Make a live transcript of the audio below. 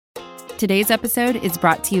Today's episode is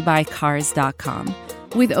brought to you by Cars.com.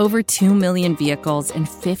 With over 2 million vehicles and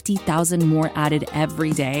 50,000 more added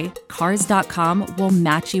every day, Cars.com will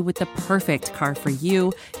match you with the perfect car for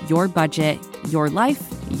you, your budget, your life,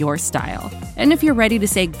 your style. And if you're ready to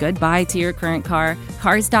say goodbye to your current car,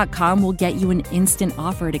 Cars.com will get you an instant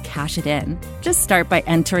offer to cash it in. Just start by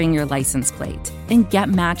entering your license plate and get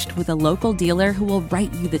matched with a local dealer who will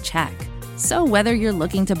write you the check. So whether you're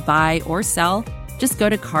looking to buy or sell, just go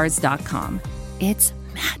to Cars.com. It's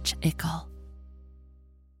magical.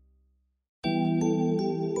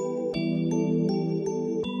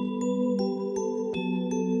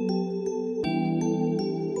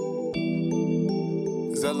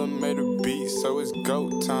 Zella made a beat, so it's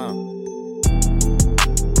go time.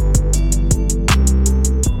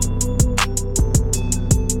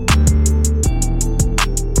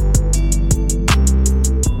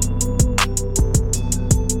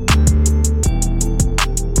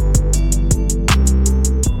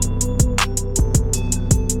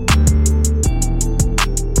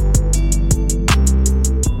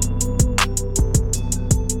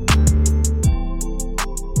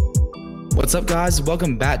 What's up, guys?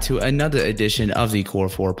 Welcome back to another edition of the Core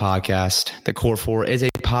 4 podcast. The Core 4 is a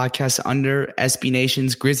podcast under SB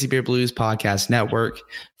Nation's Grizzly Bear Blues podcast network.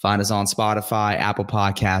 Find us on Spotify, Apple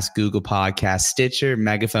Podcasts, Google Podcasts, Stitcher,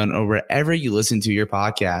 Megaphone, or wherever you listen to your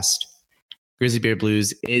podcast. Grizzly Bear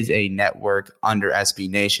Blues is a network under SB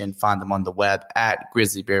Nation. Find them on the web at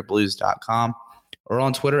grizzlybearblues.com or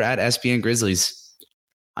on Twitter at SBN Grizzlies.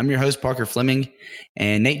 I'm your host, Parker Fleming,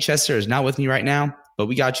 and Nate Chester is not with me right now, but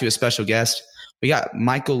we got you a special guest. We got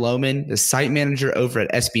Mychal Lowman, the site manager over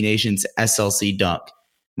at SB Nation's SLC Dunk.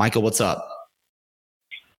 Mychal, what's up?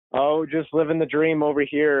 Oh, just living the dream over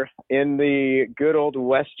here in the good old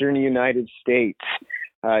Western United States.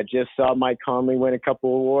 Just saw Mike Conley win a couple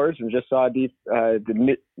awards and just saw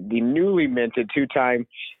the newly minted two-time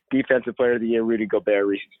Defensive Player of the Year, Rudy Gobert,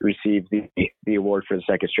 receive the award for the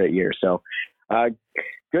second straight year. So,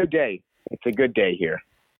 good day. It's a good day here.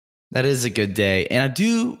 That is a good day. And I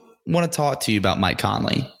do want to talk to you about Mike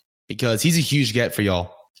Conley because he's a huge get for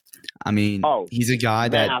y'all. I mean, he's a guy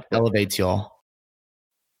that elevates y'all.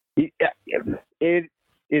 It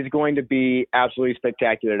is going to be absolutely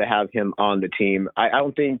spectacular to have him on the team. I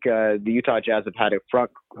don't think the Utah Jazz have had a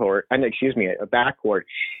backcourt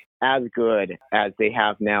as good as they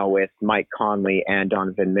have now with Mike Conley and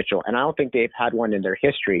Donovan Mitchell. And I don't think they've had one in their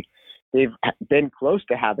history. They've been close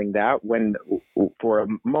to having that for a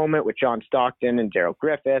moment with John Stockton and Daryl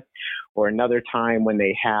Griffith, or another time when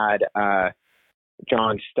they had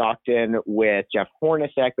John Stockton with Jeff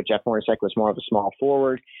Hornacek, but Jeff Hornacek was more of a small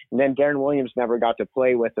forward. And then Darren Williams never got to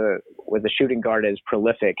play with a shooting guard as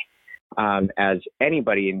prolific as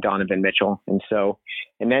anybody in Donovan Mitchell.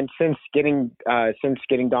 And then since getting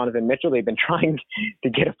Donovan Mitchell, they've been trying to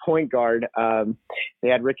get a point guard. They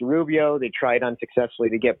had Ricky Rubio. They tried unsuccessfully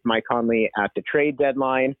to get Mike Conley at the trade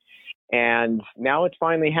deadline, and now it's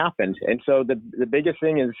finally happened. And so the biggest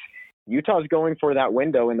thing is Utah's going for that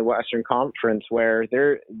window in the Western Conference where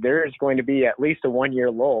there's going to be at least a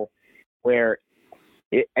 1-year lull where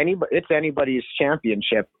it's anybody's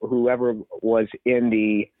championship, whoever was in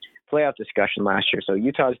the playoff discussion last year. So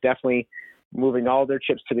Utah's definitely moving all their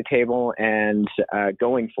chips to the table and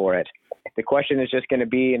going for it. The question is just going to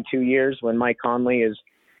be in 2 years when Mike Conley is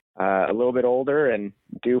a little bit older and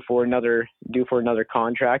due for another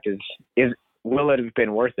contract. Will it have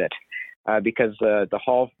been worth it? Because the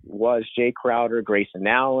haul was Jay Crowder, Grayson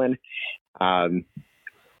Allen, and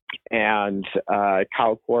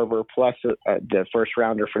Kyle Korver, plus the first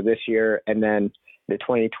rounder for this year, and then the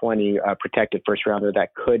 2020 protected first rounder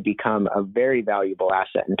that could become a very valuable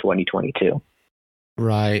asset in 2022.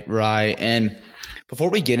 Right. And before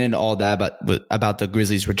we get into all that about the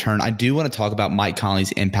Grizzlies' return, I do want to talk about Mike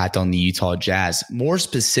Conley's impact on the Utah Jazz. More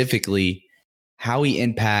specifically, how he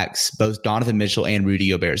impacts both Donovan Mitchell and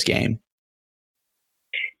Rudy Gobert's game.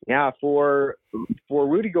 Yeah, for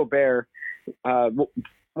Rudy Gobert,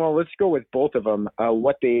 well, let's go with both of them.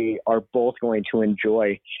 What they are both going to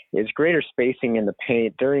enjoy is greater spacing in the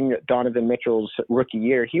paint. During Donovan Mitchell's rookie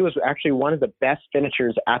year, he was actually one of the best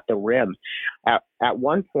finishers at the rim. At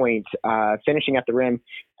one point, finishing at the rim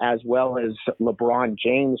as well as LeBron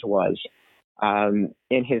James was.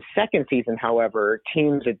 In his second season, however,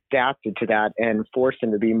 teams adapted to that and forced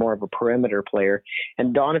him to be more of a perimeter player.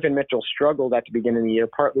 And Donovan Mitchell struggled at the beginning of the year,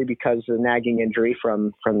 partly because of the nagging injury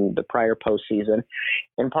from the prior postseason,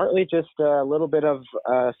 and partly just a little bit of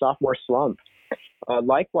a sophomore slump.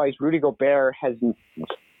 Likewise, Rudy Gobert has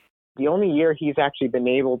The only year he's actually been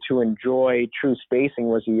able to enjoy true spacing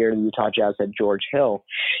was the year the Utah Jazz had George Hill.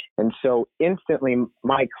 And so instantly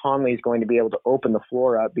Mike Conley is going to be able to open the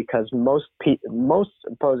floor up, because most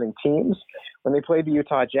opposing teams, when they played the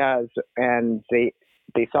Utah Jazz and they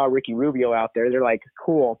saw Ricky Rubio out there, they're like,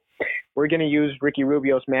 cool, we're going to use Ricky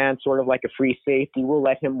Rubio's man sort of like a free safety. We'll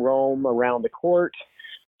let him roam around the court,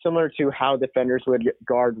 similar to how defenders would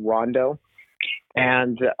guard Rondo.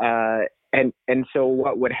 And so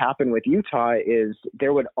what would happen with Utah is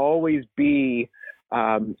there would always be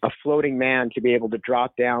a floating man to be able to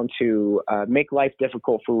drop down to make life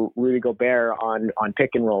difficult for Rudy Gobert on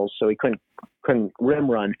pick and rolls, so he couldn't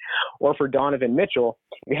rim run, or for Donovan Mitchell,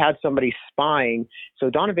 we had somebody spying. So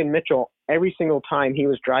Donovan Mitchell, every single time he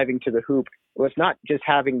was driving to the hoop, was not just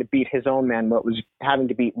having to beat his own man, but was having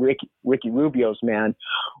to beat Ricky Rubio's man,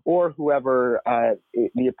 or whoever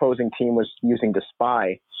the opposing team was using to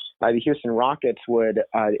spy. The Houston Rockets would,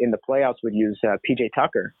 in the playoffs, would use PJ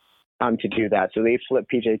Tucker to do that. So they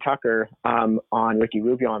flipped PJ Tucker on Ricky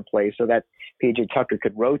Rubio on play, so that PJ Tucker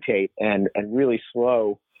could rotate and really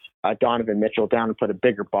slow Donovan Mitchell down and put a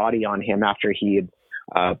bigger body on him after he had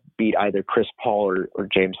beat either Chris Paul or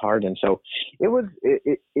James Harden. So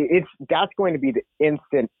that's going to be the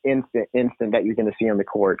instant that you're going to see on the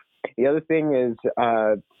court. The other thing is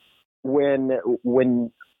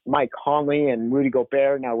when Mike Conley and Rudy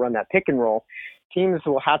Gobert now run that pick and roll, teams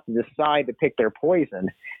will have to decide to pick their poison,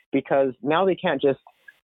 because now they can't just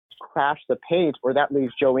crash the paint, or that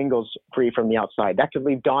leaves Joe Ingles free from the outside. That could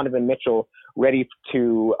leave Donovan Mitchell ready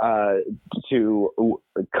to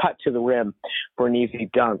cut to the rim for an easy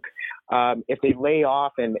dunk. If they lay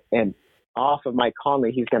off and off of Mike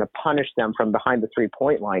Conley, he's going to punish them from behind the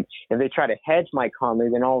 3-point line. If they try to hedge Mike Conley,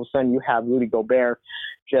 then all of a sudden you have Rudy Gobert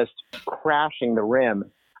just crashing the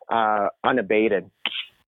rim unabated.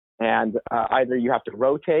 And either you have to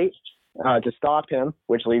rotate to stop him,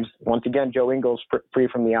 which leaves, once again, Joe Ingles free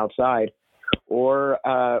from the outside, or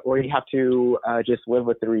you have to just live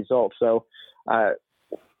with the result. So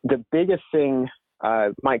the biggest thing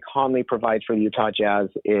Mike Conley provides for the Utah Jazz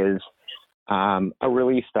is a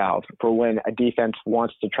release valve for when a defense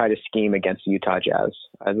wants to try to scheme against the Utah Jazz.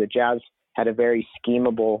 The Jazz had a very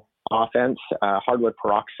schemable offense. Hardwood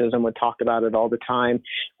Paroxysm would talk about it all the time.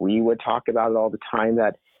 We would talk about it all the time,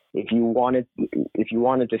 that if you wanted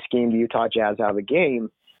to scheme the Utah Jazz out of a game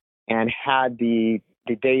and had the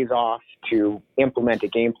days off to implement a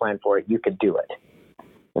game plan for it, you could do it.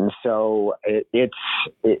 And so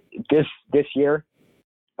this year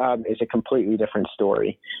is a completely different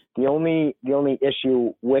story. The only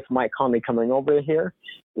issue with Mike Conley coming over here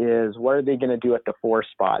is what are they going to do at the 4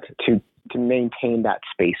 spot to maintain that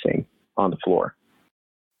spacing on the floor.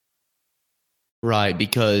 Right,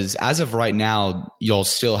 because as of right now, you'll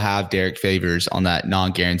still have Derek Favors on that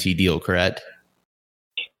non-guaranteed deal, correct?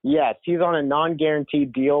 Yes, he's on a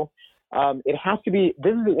non-guaranteed deal. It has to be,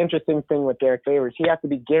 this is the interesting thing with Derek Favors, he has to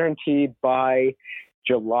be guaranteed by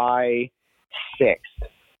July 6th.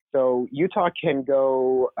 So Utah can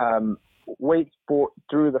go wait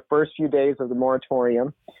through the first few days of the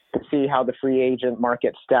moratorium to see how the free agent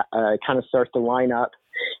market kind of starts to line up.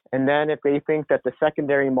 And then if they think that the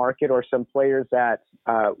secondary market or some players that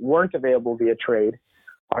weren't available via trade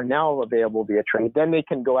are now available via trade, then they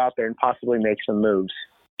can go out there and possibly make some moves.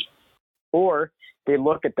 Or they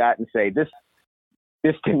look at that and say, this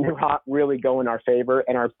did not really go in our favor,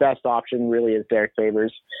 and our best option really is Derek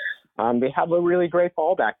Favors. They have a really great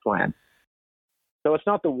fallback plan. So it's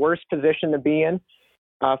not the worst position to be in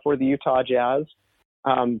for the Utah Jazz.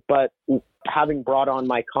 But having brought on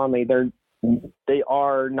Mike Conley, they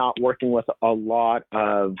are not working with a lot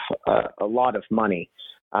of money.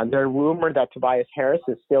 They're rumored that Tobias Harris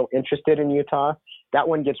is still interested in Utah. That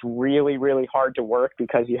one gets really, really hard to work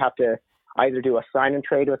because you have to either do a sign and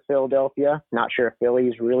trade with Philadelphia. Not sure if Philly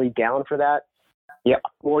is really down for that. Yeah,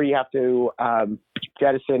 or you have to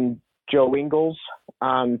jettison Joe Ingles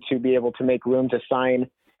to be able to make room to sign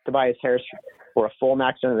Tobias Harris for a full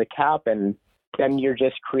max under the cap, and then you're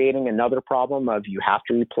just creating another problem of you have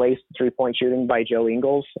to replace the 3-point shooting by Joe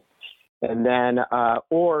Ingles. And then,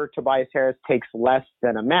 or Tobias Harris takes less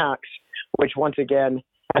than a max, which once again,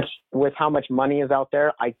 with how much money is out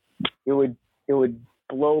there, it would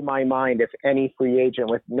blow my mind if any free agent,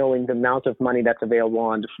 with knowing the amount of money that's available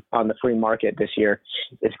on the free market this year,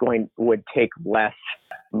 would take less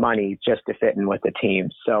money just to fit in with the team.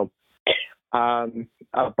 So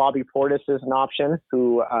Bobby Portis is an option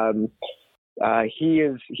who he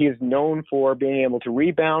is known for being able to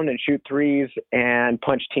rebound and shoot threes and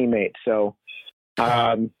punch teammates. So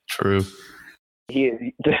true. He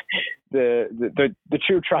is the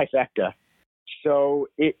true trifecta. So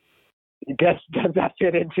does that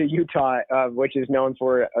fit into Utah, which is known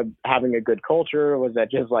for having a good culture? Was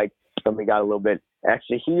that just like something got a little bit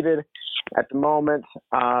extra heated at the moment?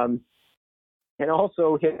 And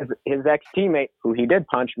also his ex-teammate, who he did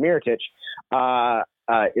punch, Mirotic,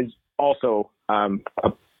 is also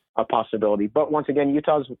a possibility. But once again,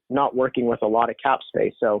 Utah's not working with a lot of cap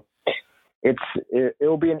space, so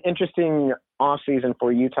it'll be an interesting offseason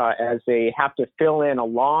for Utah as they have to fill in a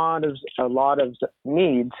lot of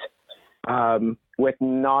needs with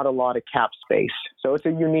not a lot of cap space. So it's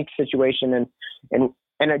a unique situation and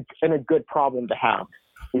a good problem to have,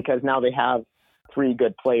 because now they have 3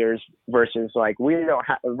 good players versus like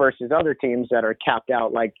versus other teams that are capped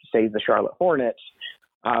out, like say the Charlotte Hornets,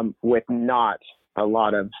 with not a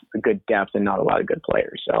lot of good depth and not a lot of good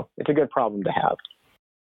players. So it's a good problem to have.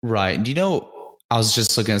 Right. Do you know, I was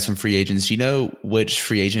just looking at some free agents. Do you know which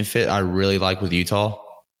free agent fit I really like with Utah?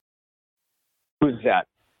 Who's that?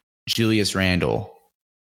 Julius Randle.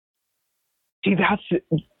 See,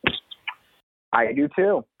 I do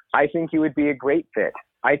too. I think he would be a great fit.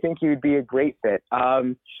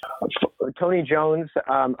 Tony Jones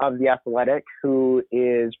of The Athletic, who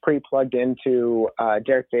is pretty plugged into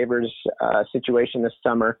Derek Favors' situation this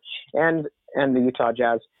summer and the Utah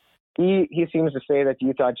Jazz, he seems to say that the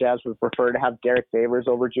Utah Jazz would prefer to have Derek Favors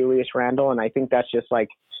over Julius Randle, and I think that's just like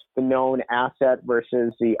the known asset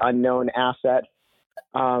versus the unknown asset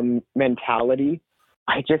mentality.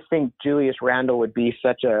 I just think Julius Randle would be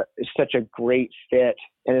such a great fit,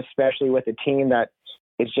 and especially with a team that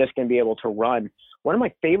is just going to be able to run. One of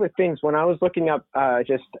my favorite things when I was looking up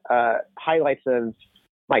highlights of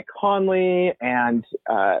Mike Conley, and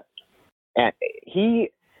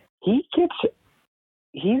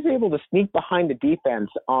he's able to sneak behind the defense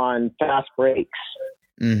on fast breaks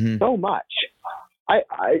so much.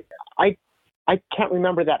 I can't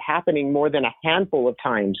remember that happening more than a handful of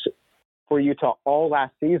times for Utah all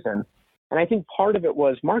last season. And I think part of it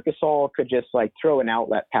was Marc Gasol could just like throw an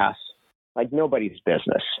outlet pass like nobody's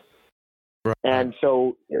business. Right. And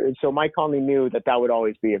so Mike Conley knew that would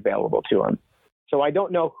always be available to him. So I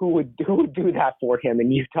don't know who would do that for him in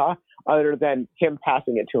Utah other than him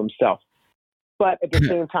passing it to himself. But at the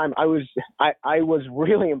same time, I was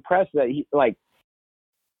really impressed that he's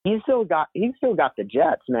still got the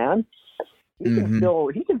Jets, man. He can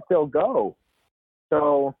still go.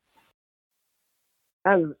 So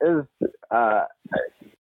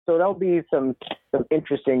so there'll be some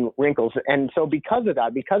interesting wrinkles. And so because of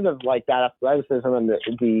like that athleticism and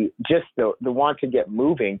the want to get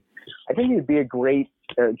moving, I think he'd be a great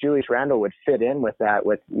Julius Randle would fit in with that.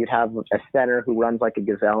 You'd have a center who runs like a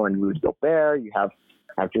gazelle and Rudy Gobert. You have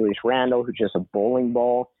Julius Randle, who's just a bowling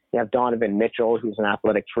ball. You have Donovan Mitchell, who's an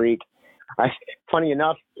athletic freak. Funny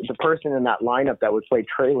enough, the person in that lineup that would play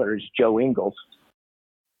trailer is Joe Ingles,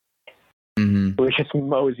 who would just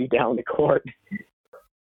mosey down the court.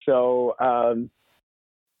 So,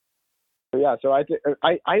 so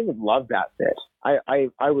I would love that fit.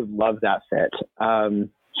 I would love that fit.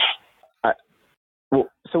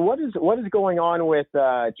 So what is going on with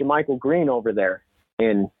JaMychal Green over there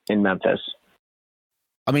in Memphis?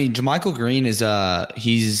 I mean, JaMychal Green is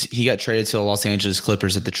he got traded to the Los Angeles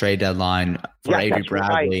Clippers at the trade deadline for Avery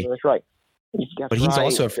Bradley. That's right. But he's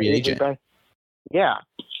also a free agent. Yeah.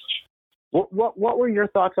 What were your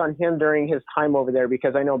thoughts on him during his time over there?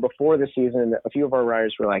 Because I know before the season, a few of our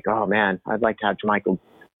writers were like, "Oh man, I'd like to have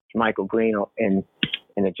JaMychal Green in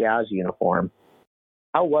a Jazz uniform."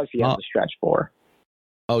 How was he as a stretch four?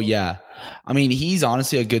 Oh yeah, I mean he's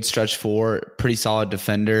honestly a good stretch four, pretty solid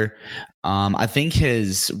defender. I think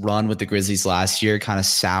his run with the Grizzlies last year kind of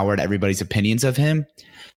soured everybody's opinions of him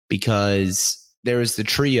because there was the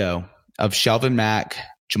trio of Shelvin Mack,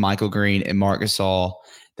 JaMychal Green, and Marc Gasol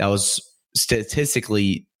that was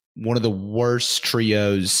statistically one of the worst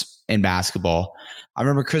trios in basketball. I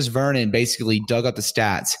remember Chris Vernon basically dug up the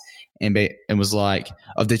stats and was like,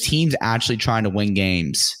 of the teams actually trying to win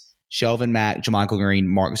games, Shelvin Mack, JaMychal Green,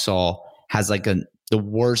 Marc Gasol has like the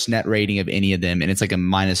worst net rating of any of them, and it's like a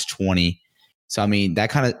 -20. So I mean that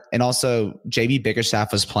kind of, and also JB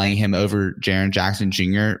Bickerstaff was playing him over Jaren Jackson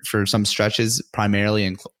Jr. for some stretches, primarily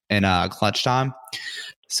in clutch time.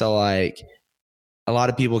 So like a lot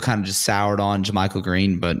of people kind of just soured on JaMychal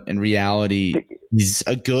Green, but in reality, he's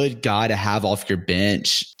a good guy to have off your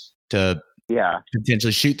bench to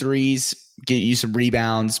potentially shoot threes, get you some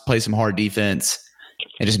rebounds, play some hard defense,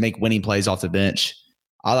 and just make winning plays off the bench.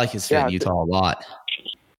 I like his fit in Utah a lot.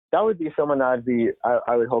 That would be someone that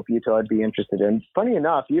I would hope Utah would be interested in. Funny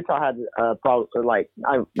enough, Utah had a problem,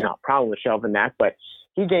 problem with Shelvin Mack, but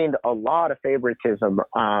he gained a lot of favoritism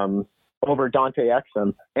over Dante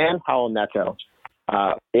Exum and Paolo Neto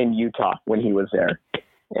in Utah when he was there.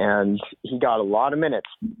 And he got a lot of minutes,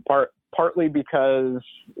 partly because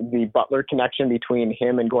the Butler connection between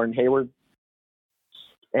him and Gordon Hayward.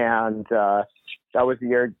 And that was the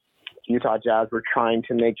year Utah Jazz were trying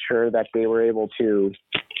to make sure that they were able to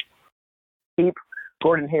keep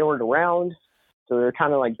Gordon Hayward around. So they're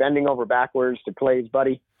kind of like bending over backwards to play his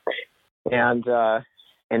buddy. And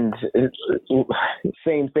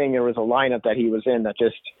same thing, there was a lineup that he was in that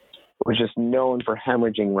was just known for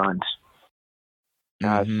hemorrhaging runs.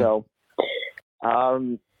 So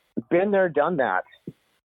been there, done that.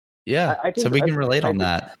 Yeah, I think, so we can relate on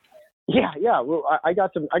that. Yeah. Well, I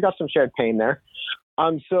got some shared pain there.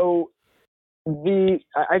 So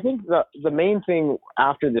I think the main thing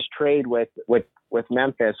after this trade with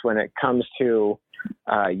Memphis when it comes to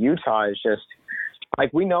Utah is just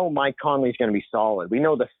like, we know Mike Conley is going to be solid. We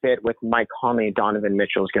know the fit with Mike Conley and Donovan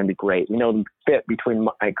Mitchell is going to be great. We know the fit between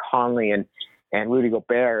Mike Conley and Rudy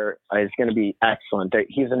Gobert is going to be excellent.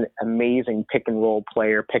 He's an amazing pick and roll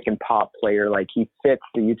player, pick and pop player. Like, he fits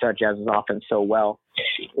the Utah Jazz's offense so well.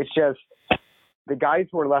 It's just the guys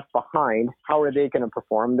who are left behind, how are they going to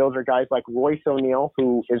perform? Those are guys like Royce O'Neal,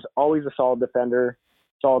 who is always a solid defender,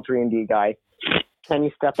 solid 3-and-D guy. Can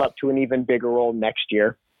he step up to an even bigger role next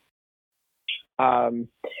year? Dante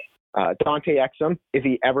Exum, is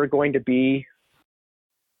he ever going to be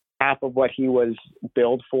half of what he was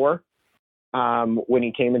billed for when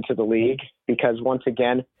he came into the league? Because once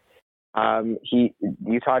again,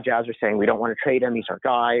 Utah Jazz are saying, we don't want to trade him. He's our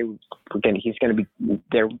guy. Again, he's going to be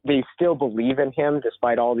there. They still believe in him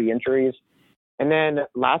despite all the injuries. And then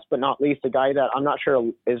last but not least, the guy that I'm not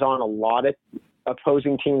sure is on a lot of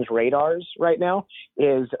opposing teams' radars right now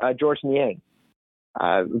is George Niang,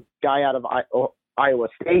 guy out of Iowa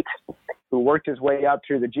State who worked his way up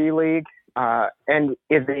through the G League and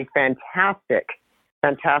is a fantastic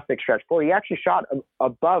stretch four. He actually shot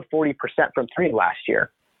above 40% from three last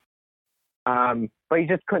year. But he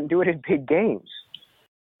just couldn't do it in big games.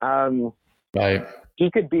 Right. He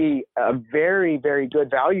could be a very, very good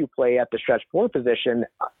value play at the stretch four position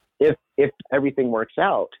if everything works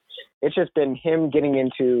out. It's just been him getting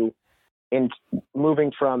into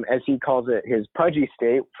moving from, as he calls it, his pudgy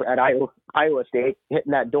state at Iowa State,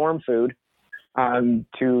 hitting that dorm food,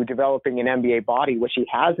 to developing an NBA body, which he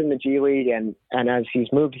has in the G League. And as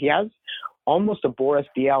he's moved, he has almost a Boris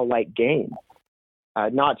Diaw-like game.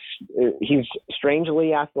 He's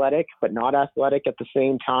strangely athletic, but not athletic at the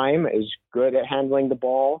same time. Is good at handling the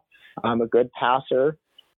ball, a good passer,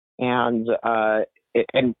 and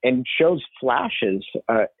shows flashes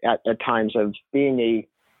at times of being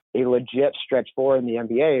a legit stretch four in the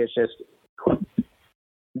NBA. It's just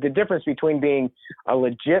the difference between being a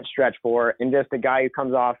legit stretch four and just a guy who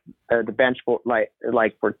comes off the bench for like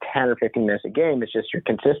for 10 or 15 minutes a game. It's just your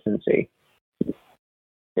consistency.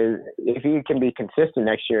 If he can be consistent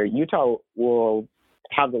next year, Utah will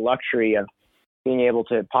have the luxury of being able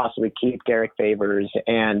to possibly keep Derek Favors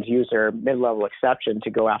and use their mid-level exception to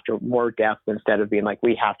go after more depth instead of being like,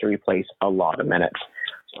 we have to replace a lot of minutes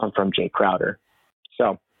from Jay Crowder.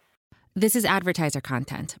 So this is advertiser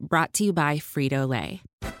content brought to you by Frito-Lay.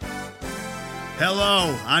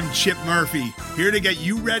 Hello, I'm Chip Murphy, here to get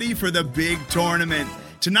you ready for the big tournament.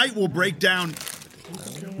 Tonight we'll break down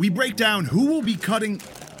who will be cutting.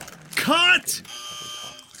 Cut!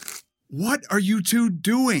 What are you two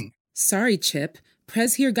doing? Sorry, Chip.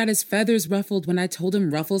 Prez here got his feathers ruffled when I told him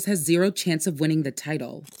Ruffles has zero chance of winning the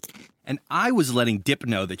title. And I was letting Dip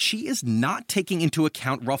know that she is not taking into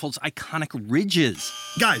account Ruffles' iconic ridges.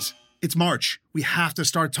 Guys, it's March. We have to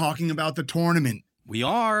start talking about the tournament. We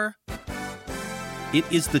are. It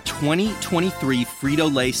is the 2023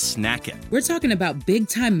 Frito-Lay Snack It. We're talking about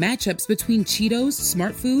big-time matchups between Cheetos,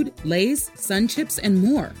 Smart Food, Lay's, Sun Chips, and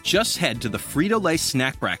more. Just head to the Frito-Lay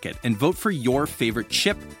Snack Bracket and vote for your favorite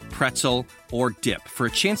chip, pretzel, or dip for a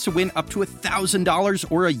chance to win up to $1,000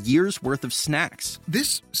 or a year's worth of snacks.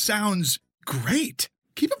 This sounds great.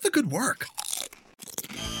 Keep up the good work.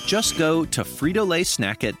 Just go to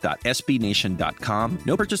fritolaysnackit.sbnation.com.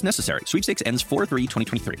 No purchase necessary. Sweepstakes ends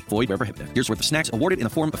 4/3/2023. Void where prohibited. Year's worth of snacks awarded in the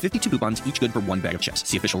form of 52 coupons, each good for one bag of chips.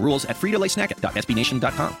 See official rules at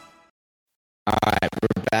fritolaysnackit.sbnation.com. All right,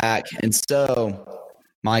 we're back. And so,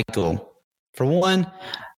 Michael, for one,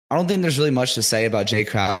 I don't think there's really much to say about Jay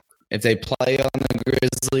Crowder. If they play on the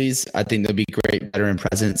Grizzlies, I think they'll be great veteran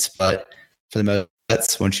presence. But for the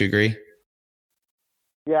most, wouldn't you agree?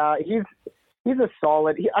 Yeah, he's a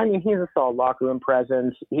solid. He's a solid locker room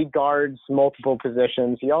presence. He guards multiple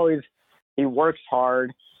positions. He works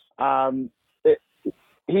hard.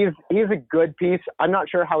 He's a good piece. I'm not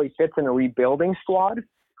sure how he fits in a rebuilding squad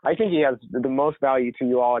I think he has the most value to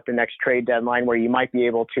you all at the next trade deadline, where you might be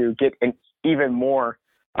able to get even more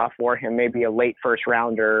for him, maybe a late first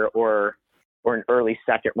rounder or an early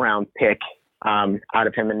second round pick out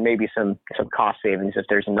of him, and maybe some cost savings if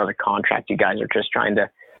there's another contract you guys are just trying to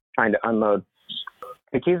unload.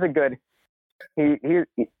 Like, he's a good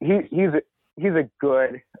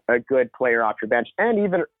player off your bench, and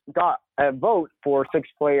even got a vote for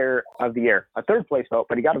sixth player of the year, a third place vote,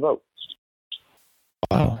 but he got a vote.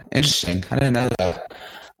 Wow, interesting. I didn't know that.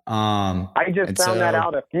 I just found that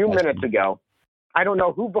out a few minutes ago. I don't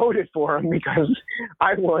know who voted for him because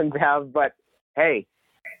I wouldn't have, but hey,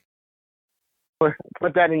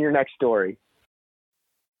 put that in your next story.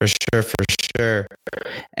 For sure.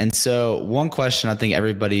 And so one question I think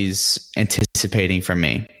everybody's anticipating from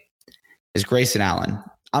me is Grayson Allen.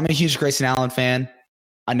 I'm a huge Grayson Allen fan.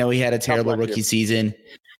 I know he had a terrible rookie season,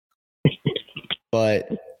 but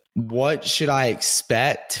what should I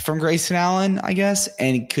expect from Grayson Allen, I guess?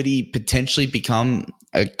 And could he potentially become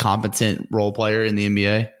a competent role player in the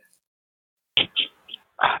NBA?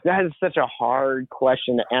 That is such a hard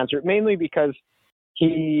question to answer, mainly because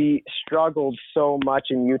he struggled so much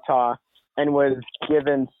in Utah and was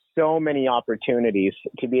given so many opportunities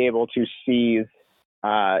to be able to seize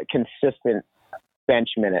consistent bench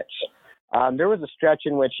minutes. There was a stretch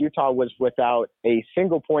in which Utah was without a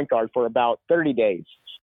single point guard for about 30 days.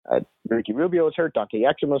 Ricky Rubio was hurt, Dante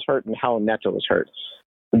Exum was hurt, and Helen Neto was hurt.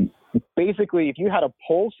 Basically, if you had a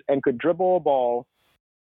pulse and could dribble a ball,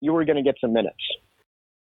 you were going to get some minutes.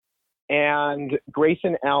 And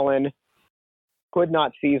Grayson Allen could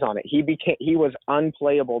not seize on it. He was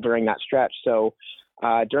unplayable during that stretch. So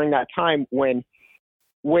during that time, when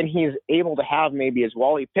he's able to have maybe his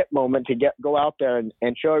Wally Pitt moment to go out there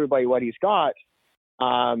and show everybody what he's got,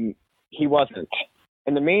 he wasn't.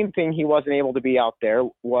 And the main thing he wasn't able to be out there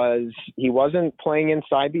was he wasn't playing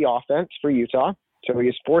inside the offense for Utah. So he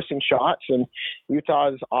was forcing shots, and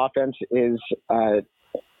Utah's offense is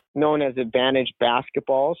known as advantage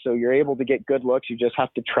basketball. So you're able to get good looks. You just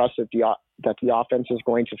have to trust that the offense is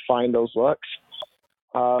going to find those looks.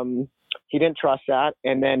 He didn't trust that.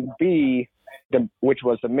 And then B, which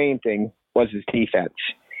was the main thing, was his defense.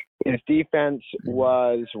 His defense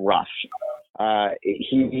was rough.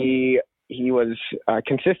 He was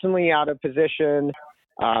consistently out of position.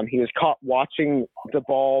 He was caught watching the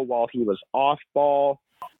ball while he was off ball.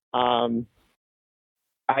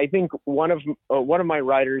 I think one of my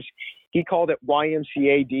writers, he called it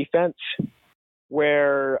YMCA defense,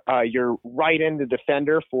 where you're right in the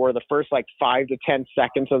defender for the first 5 to 10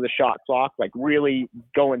 seconds of the shot clock, really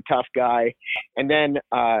going tough guy, and then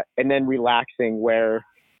relaxing where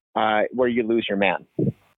you lose your man.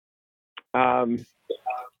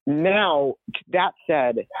 Now, that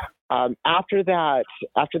said, after that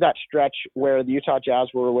stretch where the Utah Jazz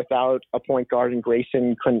were without a point guard and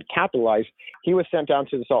Grayson couldn't capitalize, he was sent down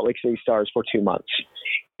to the Salt Lake City Stars for 2 months.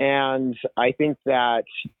 And I think that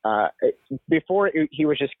before he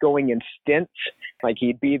was just going in stints,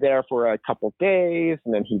 he'd be there for a couple days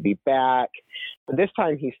and then he'd be back. But this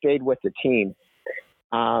time he stayed with the team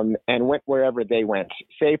and went wherever they went,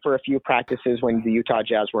 save for a few practices when the Utah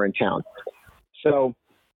Jazz were in town. So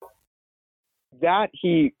that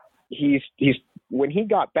he's when he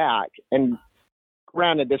got back, and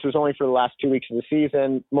granted, this was only for the last 2 weeks of the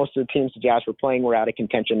season. Most of the teams the Jazz were playing were out of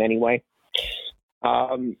contention anyway.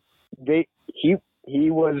 He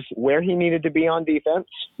was where he needed to be on defense.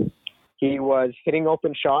 He was hitting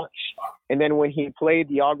open shots. And then when he played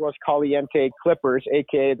the Aguas Caliente Clippers,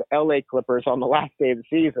 aka the LA Clippers, on the last day of the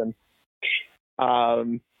season,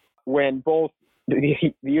 when both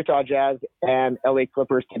the Utah Jazz and LA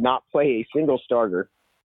Clippers did not play a single starter,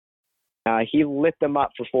 he lit them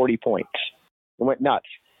up for 40 points and went nuts.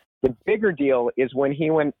 The bigger deal is when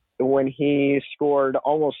he scored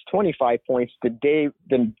almost 25 points the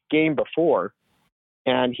game before,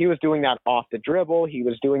 and he was doing that off the dribble. He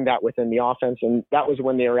was doing that within the offense, and that was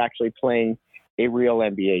when they were actually playing a real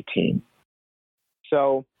NBA team.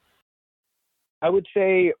 So I would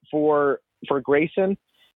say for Grayson,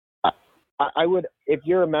 I would, if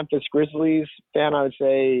you're a Memphis Grizzlies fan, I would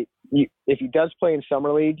say if he does play in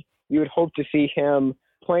Summer League, you would hope to see him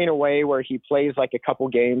playing away where he plays a couple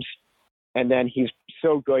games, and then he's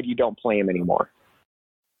so good you don't play him anymore.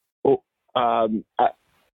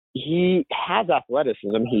 He has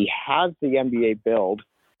athleticism. He has the NBA build.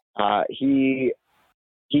 He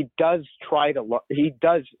does try to. He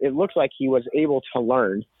does. It looks like he was able to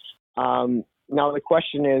learn. Now the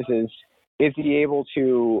question is he able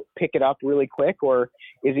to pick it up really quick, or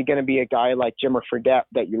is he going to be a guy like Jimmer Fredette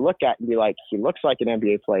that you look at and be like, he looks like an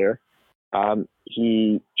NBA player,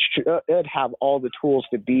 He should have all the tools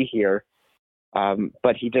to be here,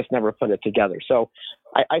 but he just never put it together. So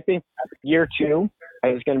I think year 2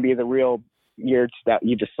 is going to be the real year that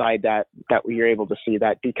you decide that you're able to see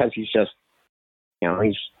that, because he's just,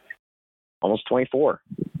 he's almost 24.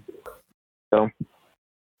 So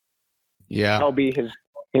yeah, that'll be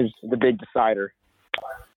the big decider.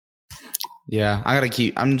 Yeah,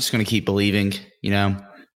 I'm just going to keep believing,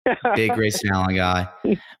 big Grayson Allen guy.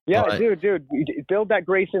 Yeah, but, dude, build that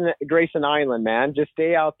Grayson Island, man. Just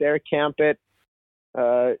stay out there, camp it.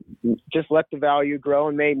 Just let the value grow,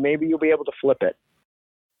 and maybe you'll be able to flip it.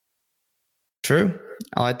 True.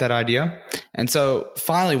 I like that idea. And so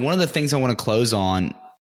finally, one of the things I want to close on,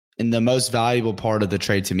 and the most valuable part of the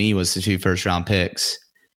trade to me, was the 2 first-round picks.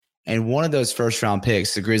 And one of those first-round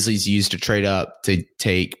picks, the Grizzlies used to trade up to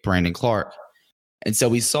take Brandon Clark. And so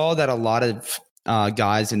we saw that a lot of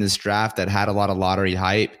guys in this draft that had a lot of lottery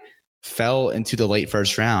hype fell into the late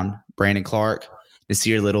first round. Brandon Clark,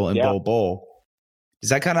 Nasir Little, and Bol Bol.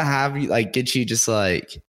 Does that kind of have you, get you just a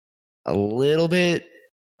little bit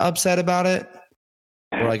upset about it?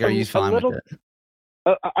 Or are you fine with it?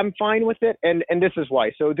 I'm fine with it, and this is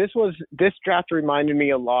why. So this draft reminded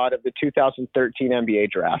me a lot of the 2013 NBA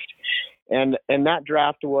draft, and that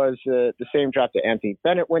draft was the same draft that Anthony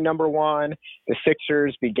Bennett went number 1. The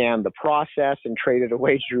Sixers began the process and traded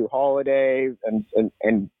away Drew Holiday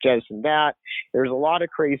and jettisoned that. There was a lot of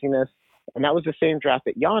craziness, and that was the same draft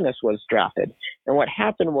that Giannis was drafted. And what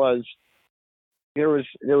happened was there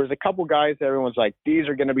was a couple guys that everyone's like, these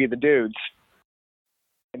are going to be the dudes.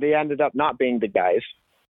 They ended up not being the guys.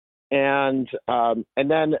 And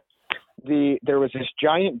then there was this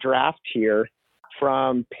giant draft here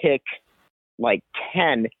from pick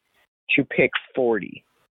 10 to pick 40,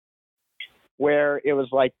 where it was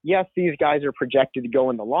yes, these guys are projected to go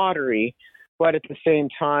in the lottery, but at the same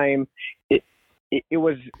time, it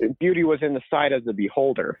was beauty was in the sight of the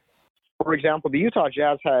beholder. For example, the Utah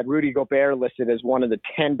Jazz had Rudy Gobert listed as one of the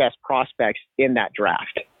 10 best prospects in that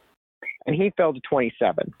draft, and he fell to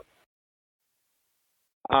 27.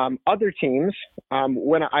 Other teams,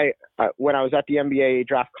 when I was at the NBA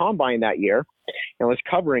draft combine that year and was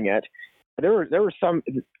covering it, there were some.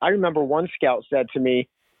 I remember one scout said to me,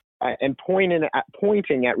 and pointing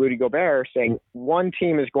at Rudy Gobert, saying, "One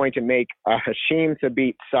team is going to make a Hasheem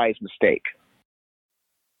Thabit size mistake."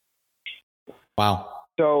 Wow.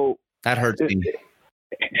 So that hurts me.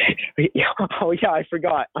 Oh yeah, I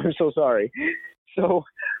forgot. I'm so sorry. So,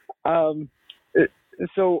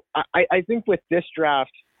 I think with this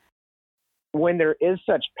draft, when there is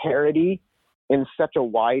such parity in such a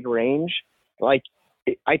wide range,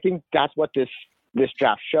 I think that's what this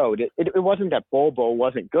draft showed. It wasn't that Bol Bol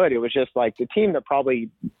wasn't good. It was just the team that probably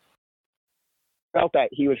felt that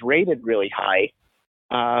he was rated really high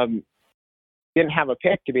didn't have a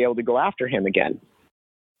pick to be able to go after him again.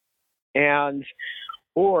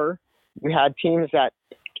 Or we had teams that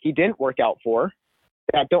he didn't work out for,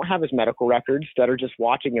 that don't have his medical records, that are just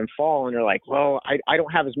watching him fall, and they're like, well, I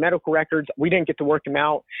don't have his medical records. We didn't get to work him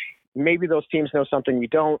out. Maybe those teams know something we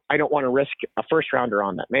don't. I don't want to risk a first rounder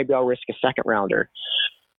on that. Maybe I'll risk a second rounder.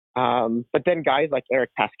 But then guys like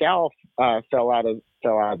Eric Pascal fell out of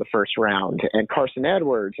the first round, and Carson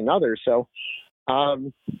Edwards and others. So,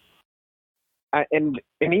 and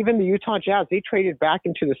even the Utah Jazz, they traded back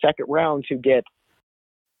into the second round to get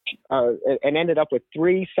and ended up with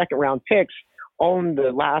 3 second round picks on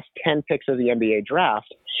the last 10 picks of the NBA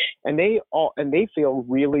draft, and they feel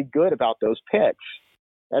really good about those picks,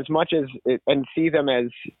 as much as and see them as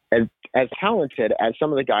talented as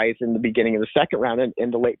some of the guys in the beginning of the second round and in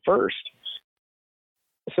the late first.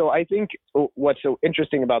 So I think what's so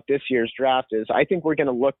interesting about this year's draft is I think we're going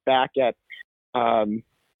to look back at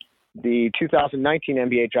the 2019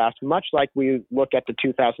 NBA draft much like we look at the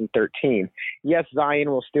 2013. Yes, Zion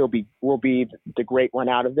will be the great one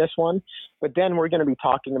out of this one, but then we're going to be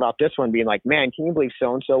talking about this one being like, man, can you believe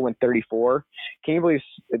so-and-so went 34? Can you believe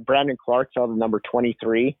Brandon Clark fell to number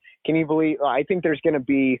 23? Can you believe? I think there's going to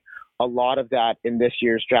be a lot of that in this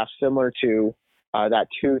year's draft, similar to that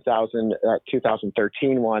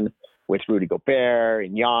 2013 one with Rudy Gobert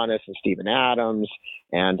and Giannis and Steven Adams,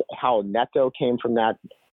 and how Neto came from that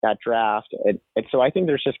draft. And so I think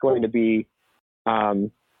there's just going to be a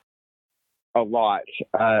lot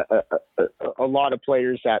of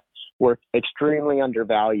players that were extremely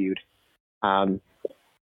undervalued from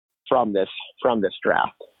this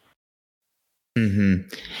draft. Mm-hmm.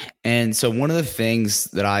 And so one of the things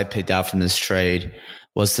that I picked out from this trade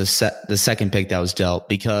was the second pick that was dealt,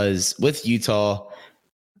 because with Utah,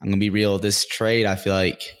 I'm going to be real, this trade I feel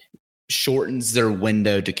like shortens their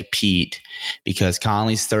window to compete because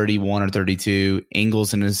Conley's 31 or 32,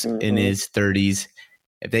 Ingles in his 30s.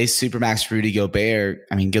 If they supermax Rudy Gobert,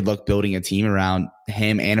 I mean, good luck building a team around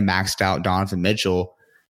him and a maxed out Donovan Mitchell.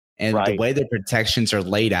 And the way their protections are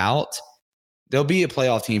laid out, they'll be a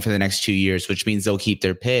playoff team for the next 2 years, which means they'll keep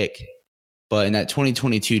their pick. But in that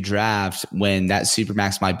 2022 draft, when that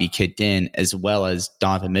supermax might be kicked in, as well as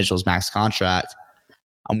Donovan Mitchell's max contract,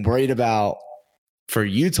 I'm worried about, for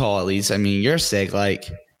Utah at least, I mean, you're sick, like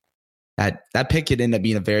that pick could end up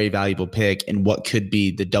being a very valuable pick in what could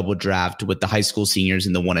be the double draft with the high school seniors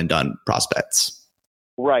and the one and done prospects.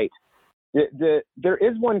 Right. There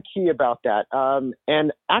is one key about that.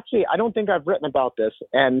 And actually, I don't think I've written about this.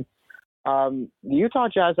 And the Utah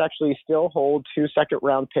Jazz actually still hold 2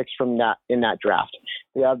 second-round picks from that in that draft.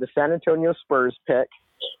 They have the San Antonio Spurs pick,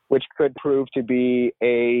 which could prove to be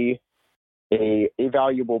a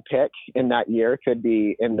valuable pick in that year. Could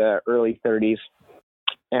be in the early 30s.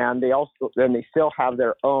 And they still have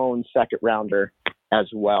their own second rounder as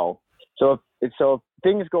well. So if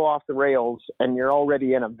things go off the rails and you're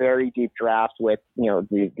already in a very deep draft with,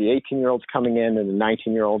 the 18-year-olds coming in and the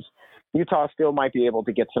 19-year-olds, Utah still might be able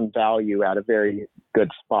to get some value at a very good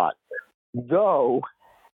spot. Though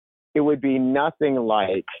it would be nothing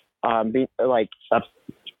like a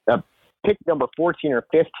pick number 14 or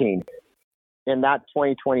 15 in that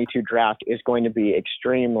 2022 draft is going to be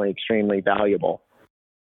extremely, extremely valuable.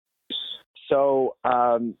 So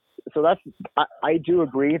that's, I do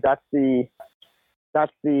agree. That's the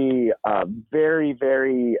very,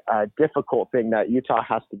 very difficult thing that Utah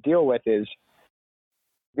has to deal with is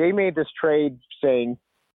they made this trade saying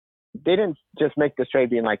they didn't just make this trade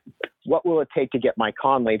being like, what will it take to get Mike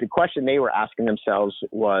Conley? The question they were asking themselves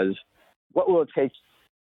was, what will it take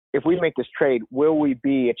if we make this trade? Will we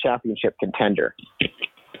be a championship contender?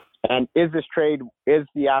 And is this trade,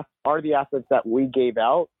 are the assets that we gave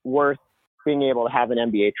out worth being able to have an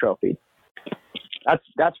NBA trophy?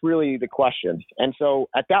 That's really the question. And so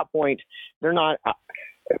at that point, they're not,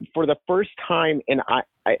 for the first time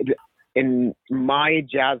in my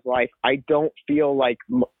Jazz life, I don't feel like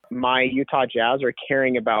my Utah Jazz are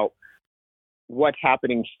caring about what's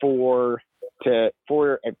happening 4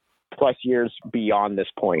 plus years beyond this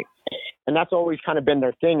point. And that's always kind of been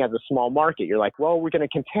their thing as a small market. You're like, well, we're going to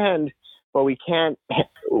contend, but we can't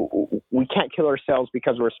kill ourselves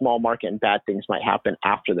because we're a small market and bad things might happen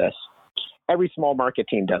after this. Every small market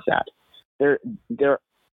team does that. They're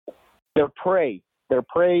prey. They're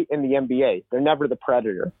prey in the NBA. They're never the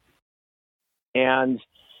predator. And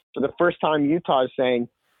for the first time, Utah is saying,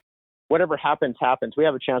 whatever happens, happens. We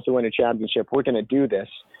have a chance to win a championship. We're going to do this.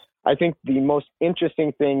 I think the most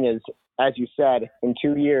interesting thing is, as you said, in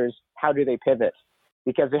 2 years, how do they pivot?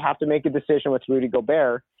 Because they have to make a decision with Rudy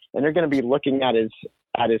Gobert, and they're going to be looking at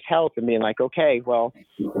his health and being like, okay, well,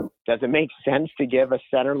 does it make sense to give a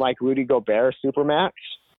center like Rudy Gobert supermax?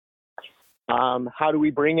 How do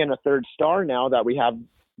we bring in a third star now that we have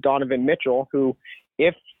Donovan Mitchell, who,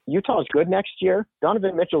 if Utah is good next year,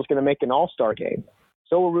 Donovan Mitchell is going to make an all-star game.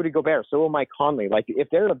 So will Rudy Gobert. So will Mike Conley. Like if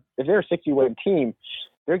they're a 60-win team,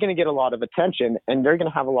 they're going to get a lot of attention, and they're going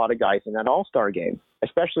to have a lot of guys in that all-star game,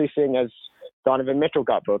 especially seeing as Donovan Mitchell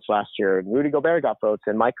got votes last year and Rudy Gobert got votes,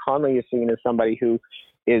 and Mike Conley is seen as somebody who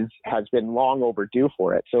has been long overdue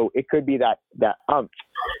for it. So it could be that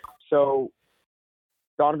So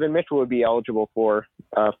Donovan Mitchell would be eligible for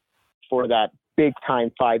that big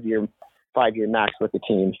time 5-year max with the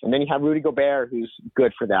team. And then you have Rudy Gobert, who's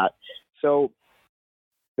good for that. So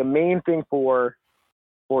the main thing for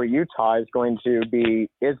Utah is going to be,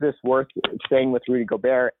 is this worth staying with Rudy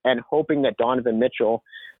Gobert and hoping that Donovan Mitchell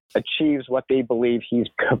achieves what they believe he's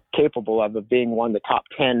capable of being one of the top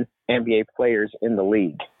 10 NBA players in the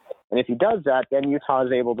league. And if he does that, then Utah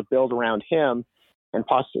is able to build around him and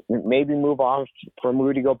maybe move off from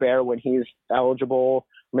Rudy Gobert when he's eligible,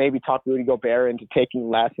 maybe talk Rudy Gobert into taking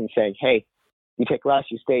less and saying, hey, you take less,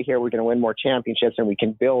 you stay here, we're going to win more championships and we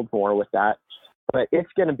can build more with that. But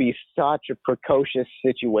it's going to be such a precocious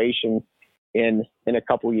situation in a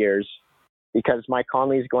couple years because Mike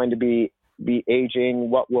Conley is going to be aging.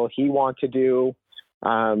 What will he want to do?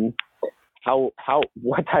 What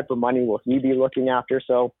type of money will he be looking after?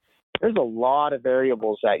 So there's a lot of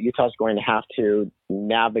variables that Utah's going to have to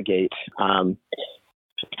navigate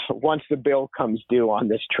once the bill comes due on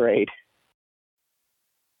this trade.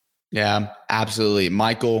 Yeah, absolutely.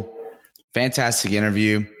 Mychal, fantastic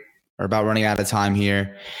interview. We're about running out of time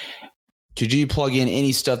here. Could you plug in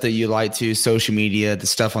any stuff that you like to, social media, the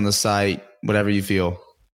stuff on the site, whatever you feel?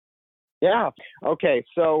 Yeah. Okay.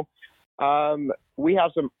 So we have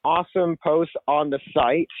some awesome posts on the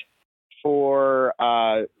site for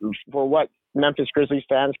what Memphis Grizzlies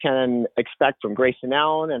fans can expect from Grayson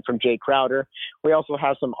Allen and from Jay Crowder. We also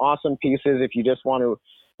have some awesome pieces if you just want to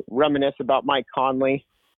reminisce about Mike Conley.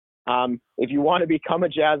 If you want to become a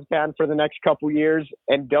Jazz fan for the next couple years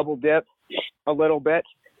and double dip a little bit,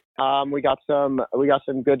 we got some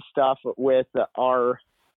good stuff with our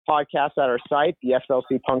podcast at our site, the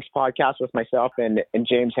SLC Punks podcast with myself and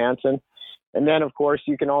James Hansen. And then, of course,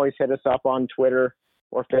 you can always hit us up on Twitter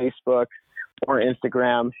or Facebook or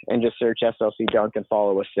Instagram and just search SLC Dunk and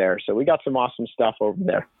follow us there. So we got some awesome stuff over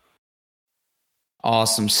there.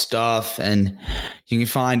 Awesome stuff. And you can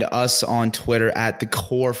find us on Twitter at the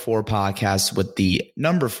Core 4 Podcast with the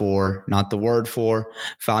number 4, not the word 4.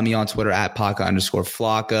 Follow me on Twitter at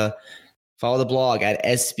Paca_Flocka. Follow the blog at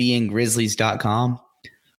sbngrizzlies.com.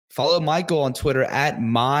 Follow Mychal on Twitter at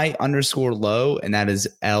my_low, and that is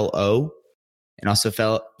LO. And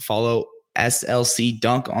also follow SLC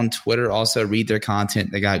Dunk on Twitter. Also read their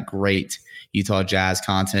content. They got great Utah Jazz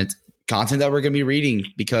content that we're going to be reading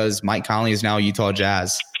because Mike Conley is now Utah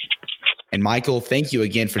Jazz. And Mychal, thank you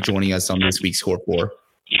again for joining us on this week's Core 4.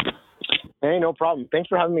 Hey, no problem. Thanks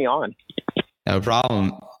for having me on. No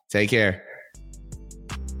problem. Take care.